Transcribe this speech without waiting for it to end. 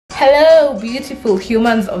Hello, beautiful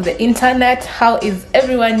humans of the internet. How is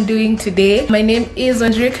everyone doing today? My name is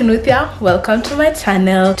Wanjiru. Welcome to my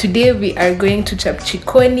channel. Today we are going to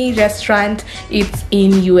Chepchikoni restaurant. It's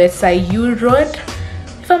in USIU Road.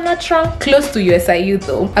 If I'm not wrong, close to USIU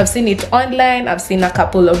though. I've seen it online. I've seen a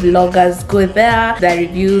couple of vloggers go there. Their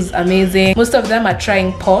reviews amazing. Most of them are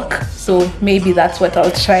trying pork, so maybe that's what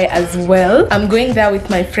I'll try as well. I'm going there with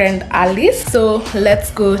my friend Alice, so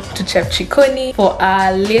let's go to Chepchikoni for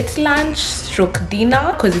a late lunch stroke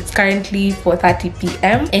dinner because it's currently 4:30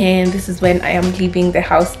 p.m. and this is when I am leaving the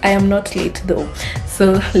house. I am not late though,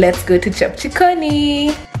 so let's go to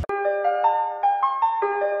Chepchikoni.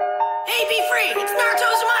 Hey, be free! It's Naruto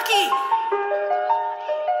Uzumaki!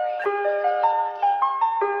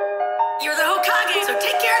 You're the Hokage, so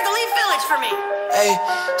take care of the Leaf Village for me! Hey,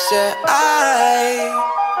 said I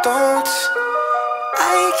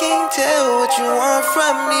can't tell what you want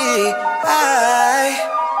from me. I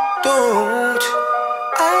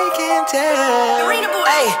can't tell. Arena boy,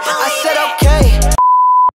 Hey, I said okay.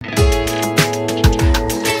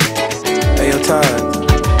 Hey, yo, Todd.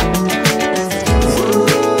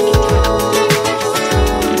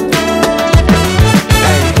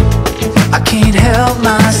 I can't help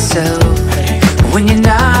myself when you're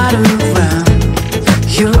not around.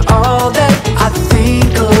 You're all that I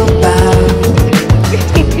think about.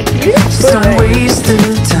 Some waste of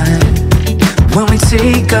time when we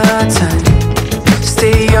take our time.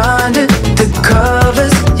 Stay under the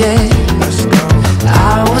covers, yeah.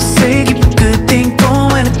 I will say keep a good thing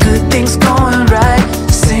going, a good thing's going right.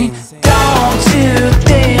 Sing, don't you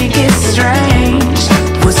think it's strange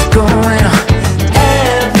what's going on?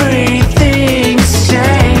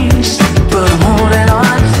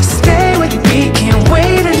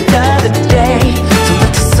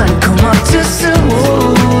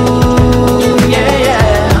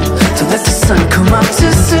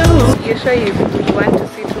 Sure you want to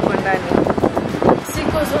sit huko ndani.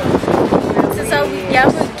 Siko zo. Sasa wiki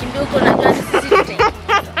yangu kimbia huko na gani sisi.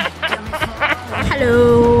 Hello.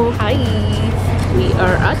 Hi. We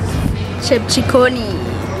are at Chepchikoni.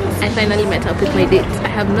 I finally met up with my date. I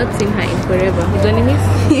have not seen her in forever. Who's her name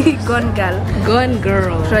is? Gone girl. Gone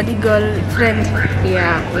girl. Prodigal friend.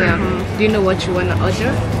 Yeah. Do you know what you wanna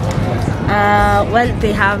order? Well,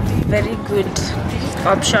 they have very good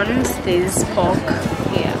options. There's pork.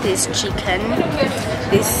 Yeah. There's chicken.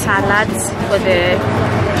 There's salads for the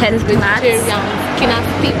health nuts. There's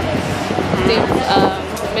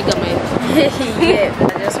Megamind. Yeah.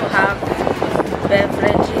 They also have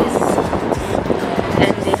beverages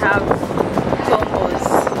and they have combos.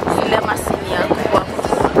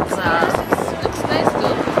 Looks nice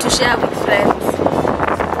though. To share with friends.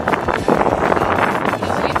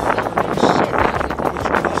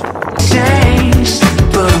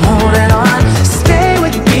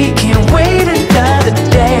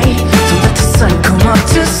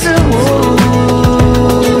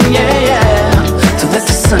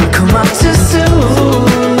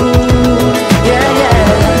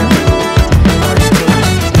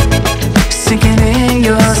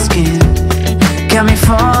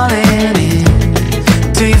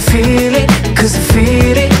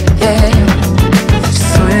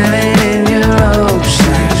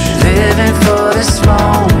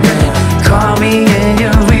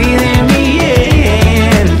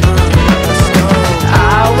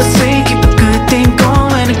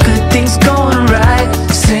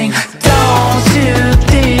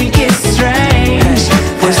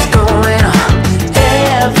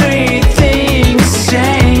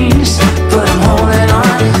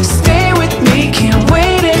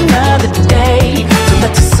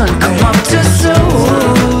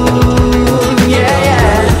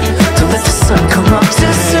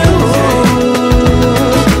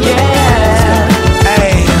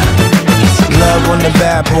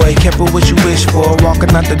 What you wish for,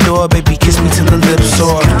 walking out the door, baby, kiss me till the lips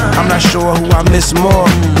sore. I'm not sure who I miss more,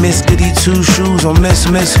 Miss Goody Two Shoes or Miss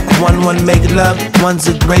One make love, one's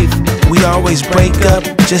a grape. We always break up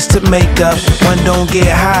just to make up. One don't get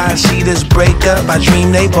high, she just break up. I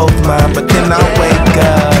dream they both mine, but then I wake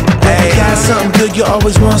up. Hey, got something good, you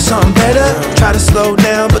always want something better. Try to slow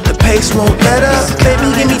down, but the pace won't let up.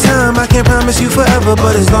 Baby, give me time, I can't promise you forever,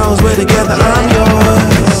 but as long as we're together, I'm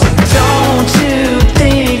yours. Don't you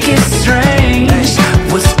think it's strange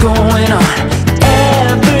what's going on?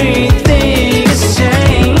 Everything has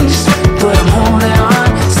changed, but I'm holding on.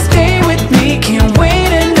 Stay with me, can't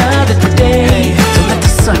wait another day. Don't let the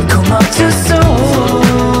sun come up too soon.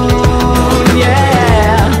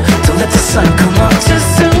 Yeah, don't let the sun come up too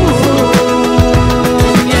soon.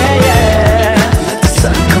 Yeah, let the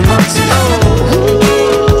sun come up too soon.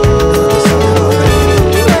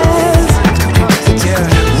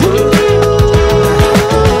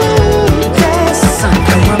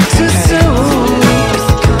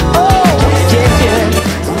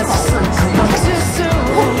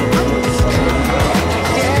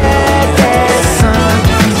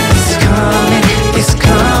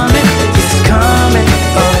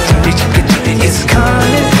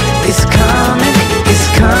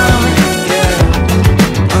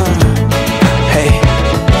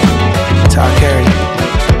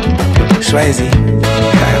 Swayze.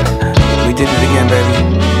 We did it again, baby.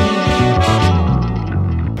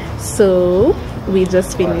 So we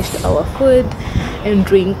just finished our food and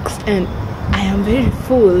drinks, and I am very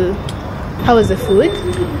full. How was the food?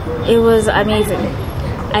 It was amazing.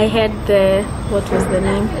 I had what was the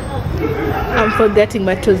name? I'm forgetting,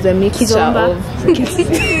 but it was the mixture Kizomba. of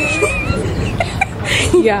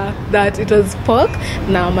yeah, that it was pork,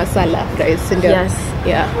 now masala rice. Yes.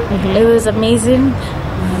 Yeah. It was amazing,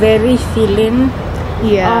 very filling.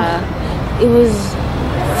 Yeah. It was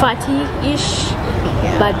fatty-ish,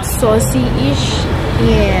 but saucy-ish.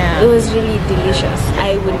 Yeah. It was really delicious.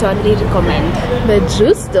 I would totally recommend. The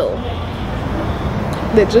juice though.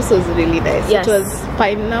 The juice was really nice. Yes. It was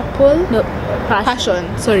pineapple. No, Passion.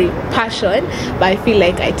 But I feel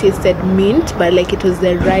like I tasted mint, but like it was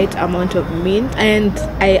the right amount of mint. And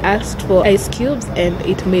I asked for ice cubes, and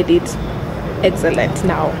it made it excellent.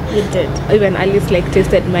 Now It did. even Alice like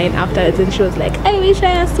tasted mine afterwards, and she was like, I wish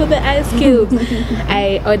I asked for the ice cube.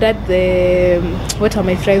 I ordered the what are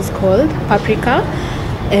my fries called, paprika,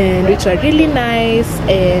 and which are really nice.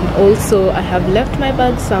 And also I have left my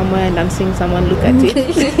bag somewhere, and I'm seeing someone look at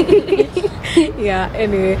it. Yeah,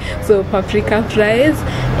 anyway, so paprika fries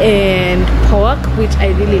and pork, which I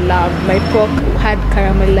really love. My pork had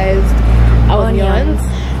caramelized onions,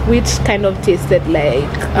 which kind of tasted like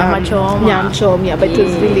Nyam chom, yeah, but it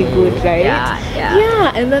was really good, right?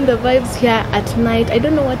 Yeah. And then the vibes here at night, I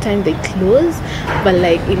don't know what time they close, but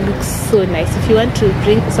like it looks so nice. If you want to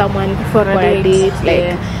bring someone for a date,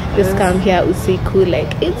 like just come here, Usiku,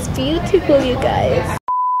 like it's beautiful, you guys.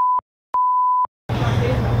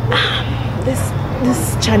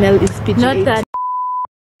 This channel is PG. Not that.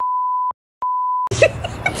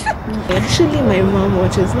 Actually, my mom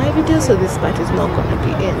watches my videos, so this part is not gonna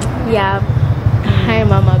be in. Yeah. Hi,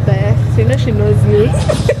 Mama Beth. You know she knows you.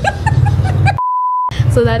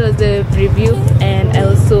 So that was the review, and I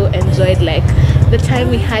also enjoyed like the time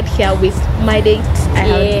we had here with my date. I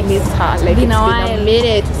have missed her. Like it's been a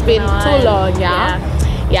minute. It's been too long. Yeah.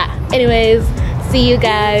 Anyways, see you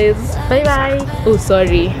guys. Bye bye. Oh,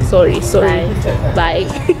 sorry. Bye.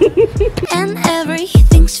 And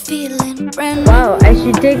everything's feeling brand new. Wow, I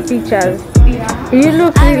should take pictures. You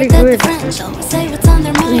look I really read that good. the French always say what's on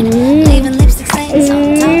their mind. Leaving lipstick stains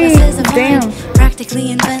on tongue glasses of wine.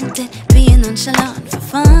 Practically invented, being nonchalant for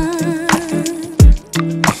fun.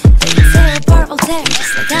 They tear apart Voltaire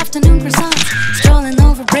just like afternoon croissants. Strolling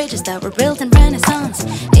over bridges that were built in Renaissance.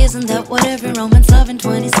 Isn't that what every romance loving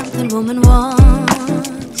 20-something woman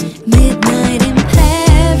wants? Midnight in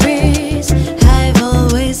Paris, I've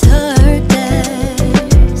always heard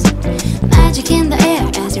there's magic in the air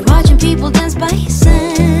as you're watching people dance by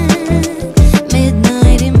sand.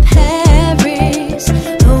 Midnight in Paris,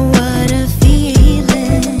 oh what a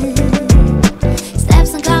feeling.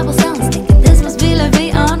 Steps on cobblestones, thinking this must be La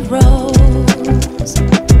Vie en Rose.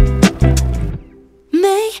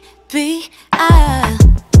 Maybe I'll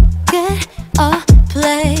get a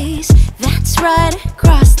place that's right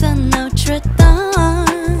across the Notre Dame.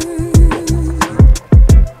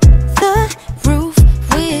 The roof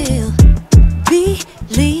will be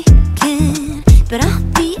leaking, but I'll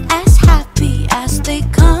be as happy as they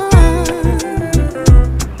come.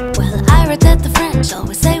 Well, I read that the French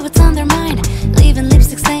always say what's on their mind. Leaving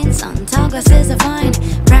lipstick stains on tall glasses of wine.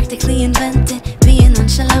 Practically invented, being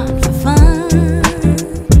nonchalant for fun.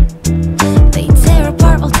 They tear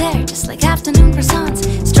apart Voltaire just like afternoon croissants.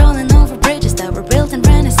 Strolling over bridges that were built in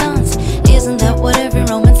Renaissance. Isn't that what every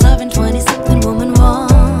romance loving 20-something woman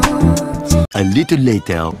wants? A little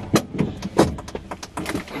later.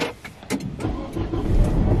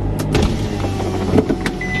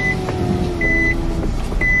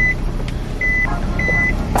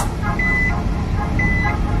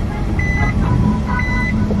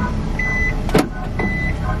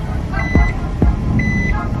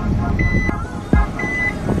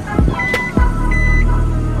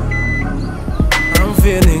 I'm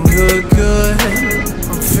feeling good.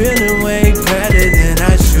 I'm feeling way better than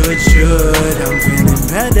I should. I'm feeling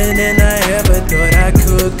better than I ever thought I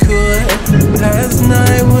could. Last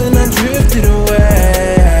night when I drifted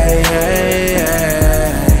away.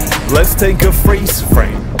 Let's take a freeze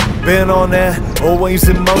frame. Been on that, always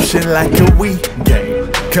in motion like a Wii game.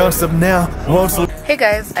 Concept now, once. Hey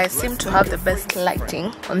guys, I seem to have the best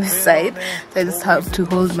lighting on this side, so I just have to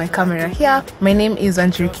hold my camera here. My name is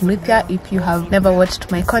Wanjiru. If you have never watched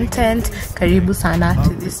my content, karibu sana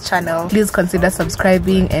to this channel. Please consider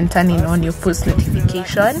subscribing and turning on your post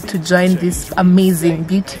notification to join this amazing,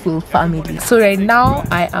 beautiful family. So right now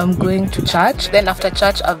I am going to church. Then after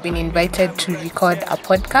church, I've been invited to record a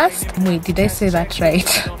podcast. Wait, did I say that right?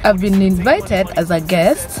 I've been invited as a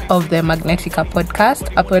guest of the Magneticah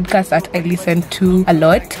Podcast, a podcast that I listen to a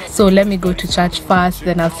lot. So let me go to church first,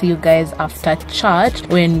 then I'll see you guys after church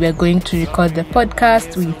when we're going to record the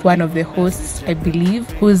podcast with one of the hosts, I believe,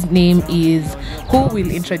 who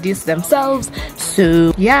will introduce themselves.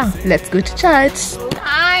 So yeah, let's go to church.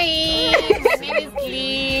 Hi, my name is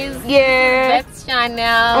Liz. Yeah. That's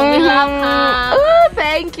Chanel. We love her. Oh,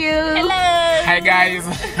 thank you. Hello. Hi guys.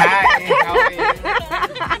 Hi. How are you?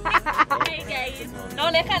 Hey guys.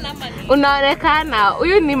 Naonekana mani. Unaonekana.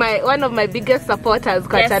 Huyu ni one of my biggest supporters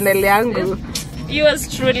kwa channel yangu. Yours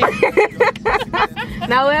truly.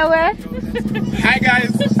 Na wewe? Hi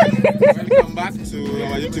guys. Welcome back to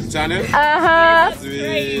our YouTube channel. As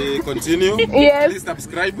we continue, please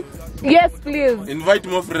subscribe. Yes, please. Invite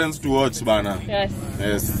more friends to watch, bana.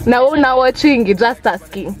 Yes. Now una watching, just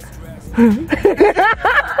asking.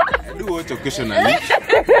 I do watch occasionally.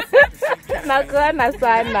 Nakuona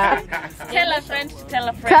sana. Tell a friend to tell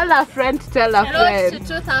a friend. Tell a friend to tell a friend. To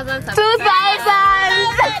 2,000 subscribers. 2,000!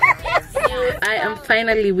 I am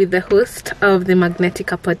finally with the host of the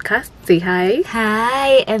Magneticah Podcast. Say hi.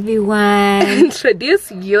 Hi everyone.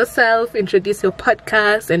 Introduce yourself, introduce your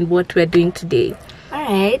podcast and what we're doing today.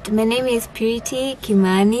 Alright, my name is Purity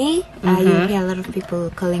Kimani. You hear a lot of people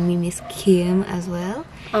calling me Miss Kim as well.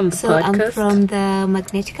 On the so podcast. I'm from the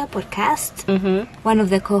Magneticah Podcast. One of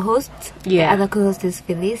the co-hosts. Yeah. The other co-host is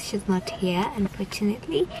Phyllis. She's not here,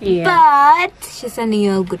 unfortunately. Yeah. But she's sending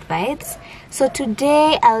you all good vibes. So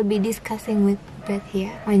today I'll be discussing with Beth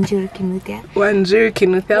here. Wanjiru Kinuthia. Wanjiru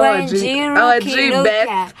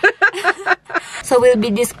Beth. So we'll be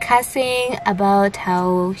discussing about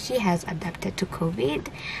how she has adapted to COVID.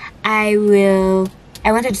 I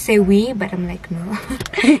wanted to say we, but I'm like, no.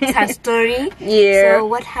 It's her story. Yeah. So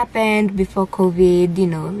what happened before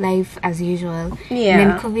COVID, life as usual. Yeah.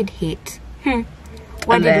 And then COVID hit.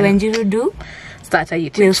 What did Wanjiru do? Start a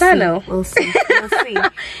YouTube channel. We'll see.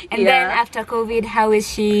 And then after COVID, how is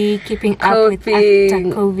she keeping up with after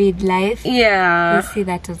COVID life? Yeah. We'll see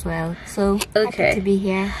that as well. So happy to be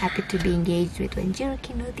here. Happy to be engaged with Wanjiru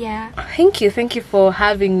Kinuthia. Thank you for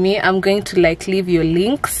having me. I'm going to leave your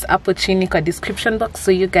links up chini kwa description box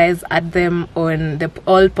so you guys add them on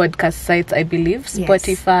all podcast sites, I believe.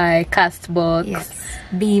 Spotify, Castbox,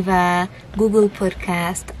 Beaver, Google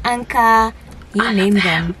Podcast, Anchor, you name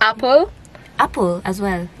them. Apple as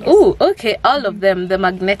well. Yes. Oh, okay. All of them. The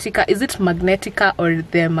Magneticah. Is it Magneticah or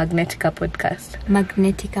the Magneticah Podcast?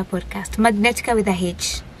 Magneticah Podcast. Magneticah with a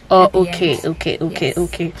H. Oh, okay.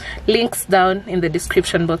 Okay. Links down in the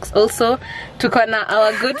description box. Also, tukona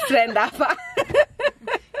our good friend Afa.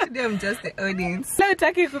 Today I'm just the audience. Now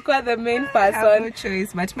taki kukua the main person. I have no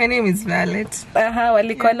choice, but my name is Violet.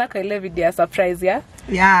 Walikuona kwa ile video ya surprise ya?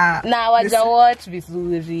 Yeah. Na waja watch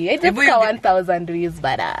vizuri. Itafika 1,000 views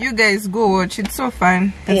bada. You guys go watch. It's so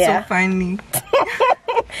fun. It's so funny.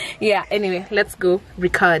 Yeah, anyway, let's go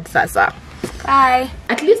record sasa. Bye.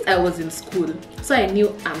 At least I was in school, so I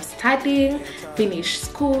knew I'm studying, finish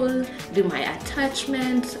school, do my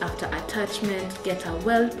attachment, after attachment, get a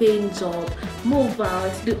well-paying job, move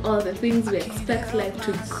out, do all the things we expect life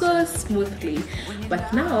to go smoothly.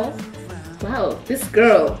 But now, wow, this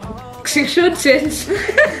girl, she should change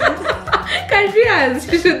careers.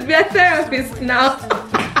 She should be a therapist now.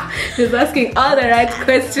 She's asking all the right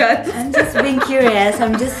questions. I'm just being curious.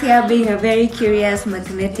 I'm just here being a very curious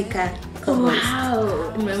Magneticah co-host.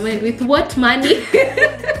 Wow. In my mind, with what money?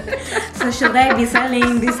 So should I be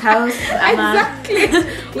selling this house? Exactly.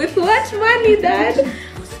 With what money, Dad?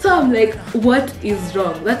 So I'm like, what is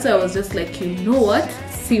wrong? That's why I was just like, you know what?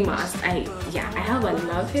 See, I have a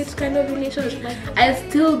love-hate kind of relationship. I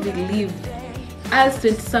still believe as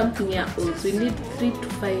 20-something-year-olds, we need 3 to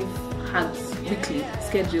 5 hugs weekly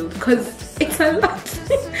scheduled because it's a lot.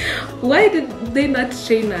 Why did they not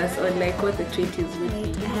train us on what the trait is with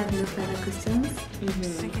me? I have no further questions.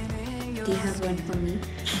 Do you have one for me?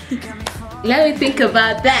 Let me think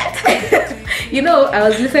about that. I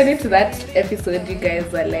was listening to that episode. You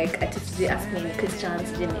guys were like, Atisuji asked me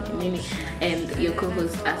questions, and your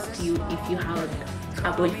co-host asked you if you had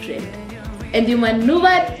a boyfriend, and you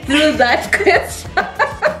maneuvered through that question.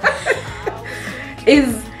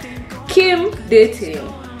 Is Kim dating?